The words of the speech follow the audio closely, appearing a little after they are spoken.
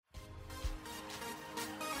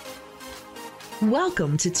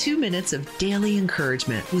Welcome to 2 Minutes of Daily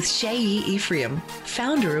Encouragement with Shayi Ephraim,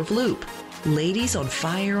 founder of Loop, Ladies on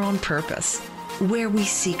Fire on Purpose, where we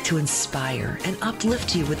seek to inspire and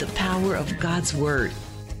uplift you with the power of God's Word.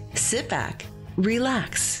 Sit back,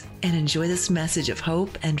 relax, and enjoy this message of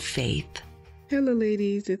hope and faith. Hello,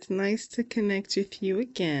 ladies. It's nice to connect with you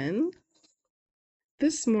again.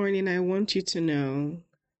 This morning, I want you to know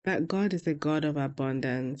that God is a God of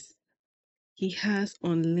abundance. He has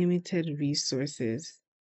unlimited resources.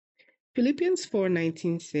 Philippians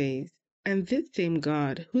 4:19 says, "And this same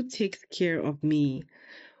God who takes care of me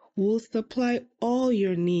will supply all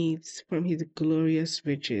your needs from his glorious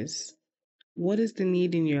riches." What is the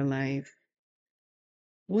need in your life?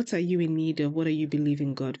 What are you in need of? What are you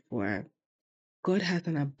believing God for? God has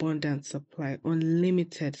an abundant supply,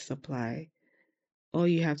 unlimited supply. All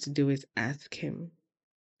you have to do is ask him.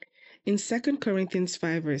 In 2 Corinthians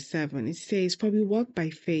 5 verse 7, it says, "For we walk by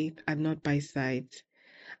faith and not by sight."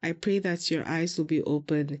 I pray that your eyes will be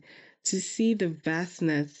open to see the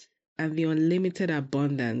vastness and the unlimited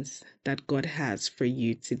abundance that God has for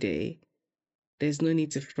you today. There's no need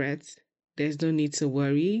to fret. There's no need to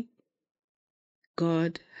worry.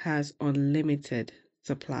 God has unlimited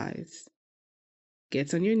supplies.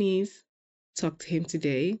 Get on your knees, talk to him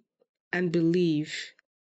today, and believe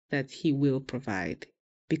that he will provide,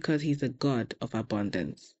 because he's a God of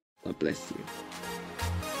abundance. God bless you.